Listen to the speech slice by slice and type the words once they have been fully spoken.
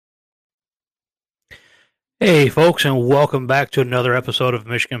Hey, folks, and welcome back to another episode of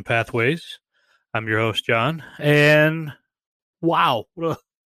Michigan Pathways. I'm your host, John. And wow,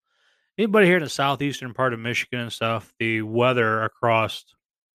 anybody here in the southeastern part of Michigan and stuff, the weather across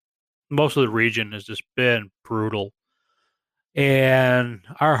most of the region has just been brutal. And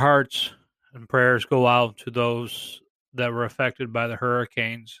our hearts and prayers go out to those that were affected by the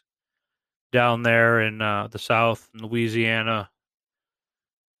hurricanes down there in the South, in Louisiana.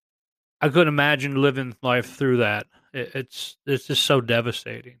 I couldn't imagine living life through that. It's just so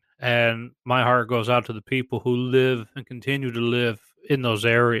devastating, and my heart goes out to the people who live and continue to live in those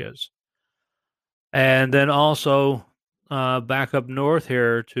areas. And then also back up north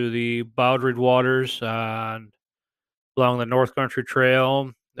here to the Boundary Waters along the North Country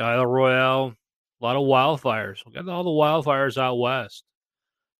Trail, the Isle Royale. A lot of wildfires. We got all the wildfires out west,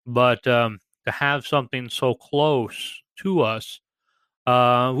 but to have something so close to us,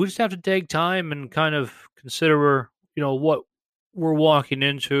 we just have to take time and kind of consider, what we're walking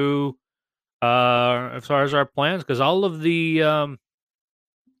into as far as our plans, because all of the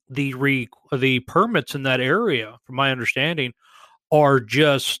permits in that area, from my understanding, are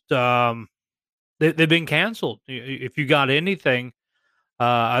just they've been canceled. If you got anything,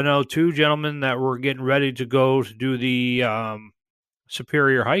 I know two gentlemen that were getting ready to go to do the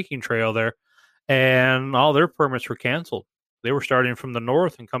Superior hiking trail there, and all their permits were canceled. They were starting from the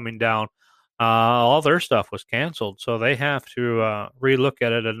north and coming down. All their stuff was canceled, so they have to relook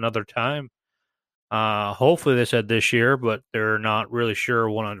at it another time. Hopefully, they said this year, but they're not really sure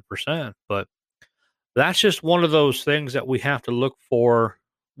 100%. But that's just one of those things that we have to look for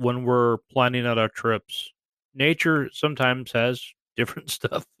when we're planning out our trips. Nature sometimes has different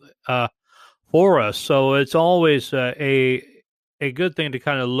stuff uh, for us, so it's always a good thing to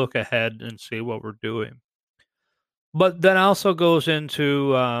kind of look ahead and see what we're doing. But that also goes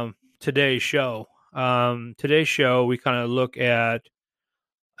into today's show. Today's show, we kind of look at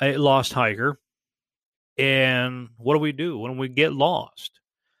a lost hiker and what do we do when we get lost?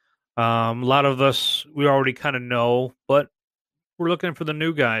 A lot of us, we already kind of know, but we're looking for the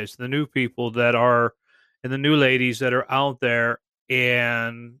new guys, the new people that are, and the new ladies that are out there,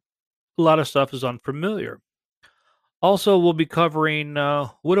 and a lot of stuff is unfamiliar. Also, we'll be covering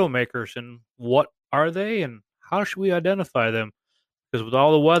widowmakers and what are they and how should we identify them? Because with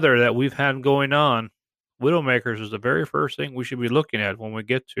all the weather that we've had going on, widowmakers is the very first thing we should be looking at when we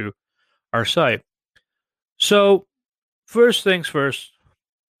get to our site. So, first things first,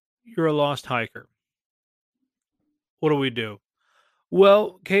 you're a lost hiker. What do we do?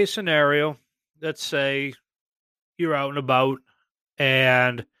 Well, case scenario, let's say you're out and about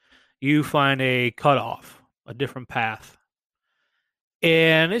and you find a cutoff, a different path.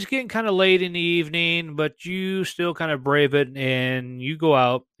 And it's getting kind of late in the evening, but you still kind of brave it and you go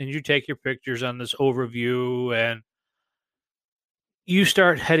out and you take your pictures on this overview and you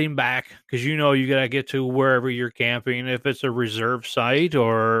start heading back because you know you got to get to wherever you're camping, if it's a reserve site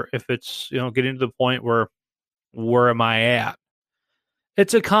or if it's, getting to the point where am I at?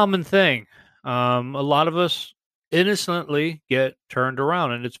 It's a common thing. A lot of us innocently get turned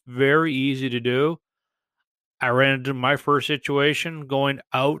around and it's very easy to do. I ran into my first situation going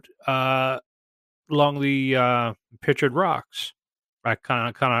out along the Pictured Rocks. I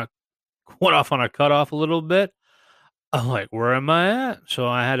kind of went off on a cutoff a little bit. I'm like, where am I at? So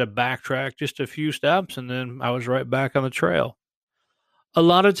I had to backtrack just a few steps and then I was right back on the trail. A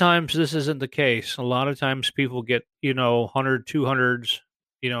lot of times this isn't the case. A lot of times people get, 100, 200s,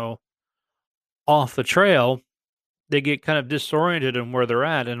 you know, off the trail. They get kind of disoriented in where they're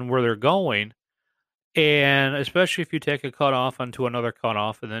at and where they're going. And especially if you take a cutoff onto another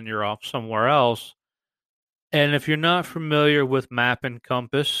cutoff and then you're off somewhere else. And if you're not familiar with map and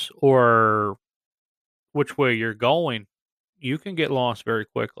compass or which way you're going, you can get lost very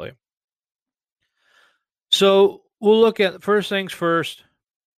quickly. So we'll look at first things first.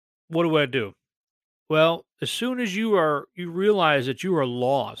 What do I do? Well, as soon as you realize that you are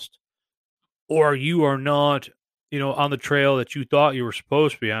lost or you are not, on the trail that you thought you were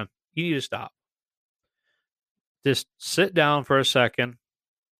supposed to be on, you need to stop. Just sit down for a second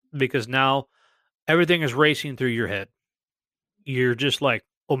because now everything is racing through your head. You're just like,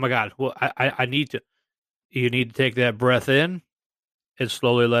 oh my God, well, I need to, you need to take that breath in and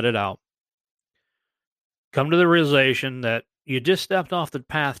slowly let it out. Come to the realization that you just stepped off the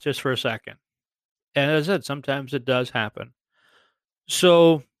path just for a second. And as I said, sometimes it does happen.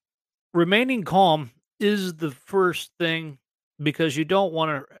 So remaining calm is the first thing because you don't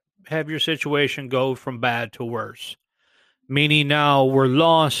want to have your situation go from bad to worse. Meaning now we're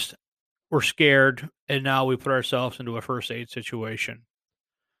lost, we're scared, and now we put ourselves into a first aid situation.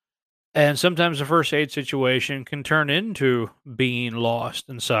 And sometimes the first aid situation can turn into being lost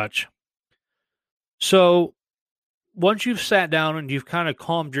and such. So once you've sat down and you've kind of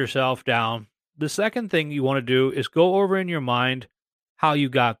calmed yourself down, the second thing you want to do is go over in your mind how you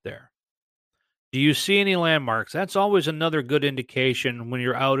got there. Do you see any landmarks? That's always another good indication when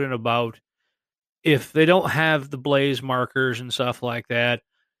you're out and about. If they don't have the blaze markers and stuff like that,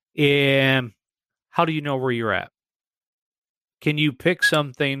 and how do you know where you're at? Can you pick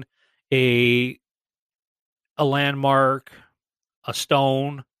something, a a landmark, a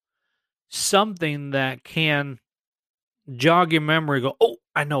stone, something that can jog your memory, go, "Oh,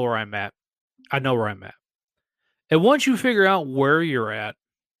 I know where I'm at. I know where I'm at." And once you figure out where you're at,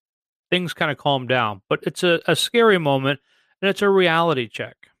 things kind of calm down. But it's a scary moment and it's a reality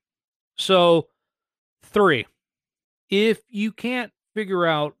check. So, three, if you can't figure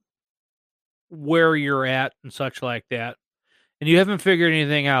out where you're at and such like that, and you haven't figured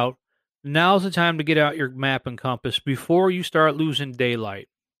anything out, now's the time to get out your map and compass before you start losing daylight.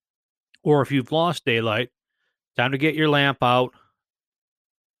 Or if you've lost daylight, time to get your lamp out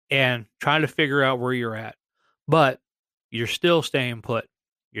and try to figure out where you're at. But you're still staying put.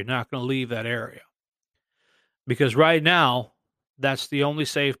 You're not going to leave that area. Because right now, that's the only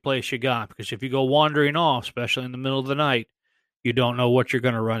safe place you got. Because if you go wandering off, especially in the middle of the night, you don't know what you're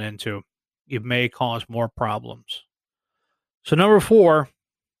going to run into. It may cause more problems. So, number four,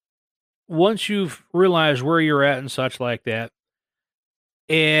 once you've realized where you're at and such like that,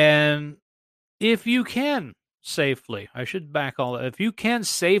 and if you can safely, I should back all that, if you can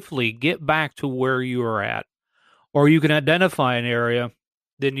safely get back to where you are at, or you can identify an area,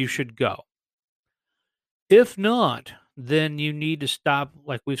 then you should go. If not, then you need to stop,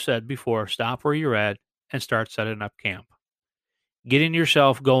 like we've said before, stop where you're at and start setting up camp. Getting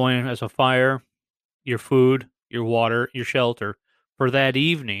yourself going as a fire, your food, your water, your shelter for that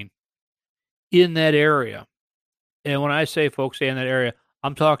evening in that area. And when I say folks stay in that area,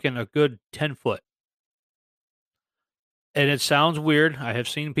 I'm talking a good 10 foot. And it sounds weird. I have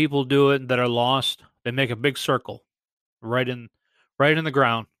seen people do it that are lost. They make a big circle right in the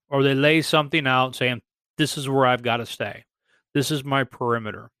ground, or they lay something out saying, "This is where I've got to stay. This is my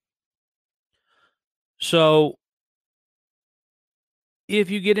perimeter." So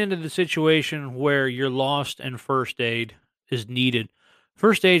if you get into the situation where you're lost and first aid is needed,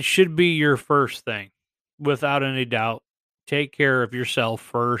 first aid should be your first thing, without any doubt. Take care of yourself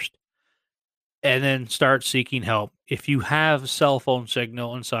first and then start seeking help. If you have cell phone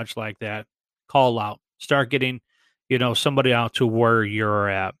signal and such like that, call out. Start getting, somebody out to where you're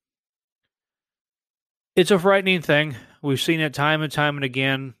at. It's a frightening thing. We've seen it time and time and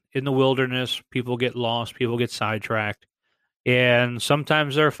again in the wilderness. People get lost, people get sidetracked, and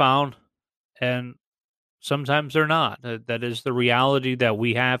sometimes they're found and sometimes they're not. That is the reality that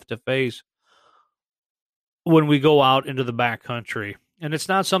we have to face when we go out into the backcountry. And it's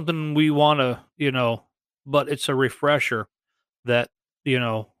not something we want to, but it's a refresher that, you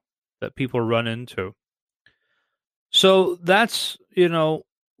know, that people run into. So that's,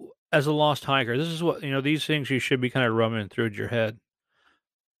 as a lost hiker, this is what, these things you should be kind of running through your head.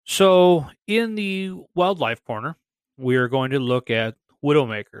 So in the wildlife corner, we are going to look at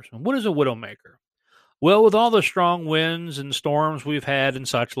widowmakers. And what is a widowmaker? Well, with all the strong winds and storms we've had and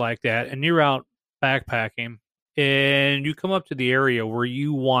such like that, and you're out backpacking and you come up to the area where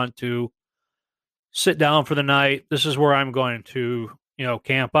you want to sit down for the night, this is where I'm going to,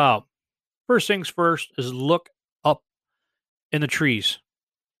 camp out. First things first is look up in the trees.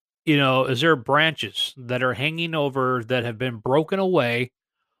 Is there branches that are hanging over that have been broken away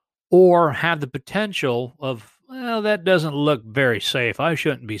or have the potential of, well, that doesn't look very safe. I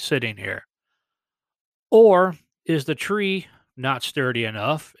shouldn't be sitting here. Or is the tree not sturdy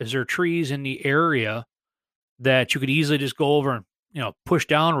enough? Is there trees in the area that you could easily just go over and, push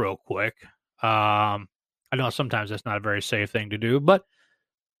down real quick? I know sometimes that's not a very safe thing to do, but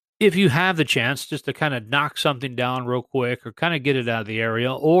if you have the chance just to kind of knock something down real quick or kind of get it out of the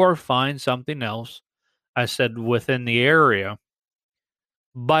area or find something else, I said within the area,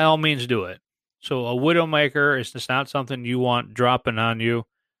 by all means do it. So a widowmaker is just not something you want dropping on you.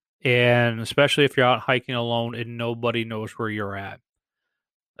 And especially if you're out hiking alone and nobody knows where you're at.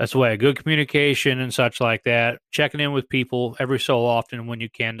 That's the way. Good communication and such like that. Checking in with people every so often when you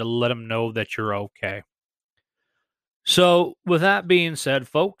can to let them know that you're okay. So with that being said,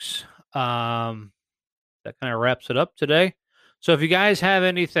 folks, that kind of wraps it up today. So if you guys have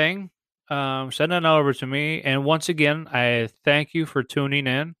anything, send it over to me. And once again, I thank you for tuning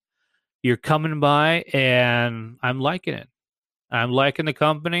in. You're coming by and I'm liking it. I'm liking the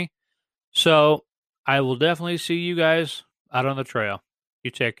company. So I will definitely see you guys out on the trail.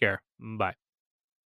 You take care. Bye.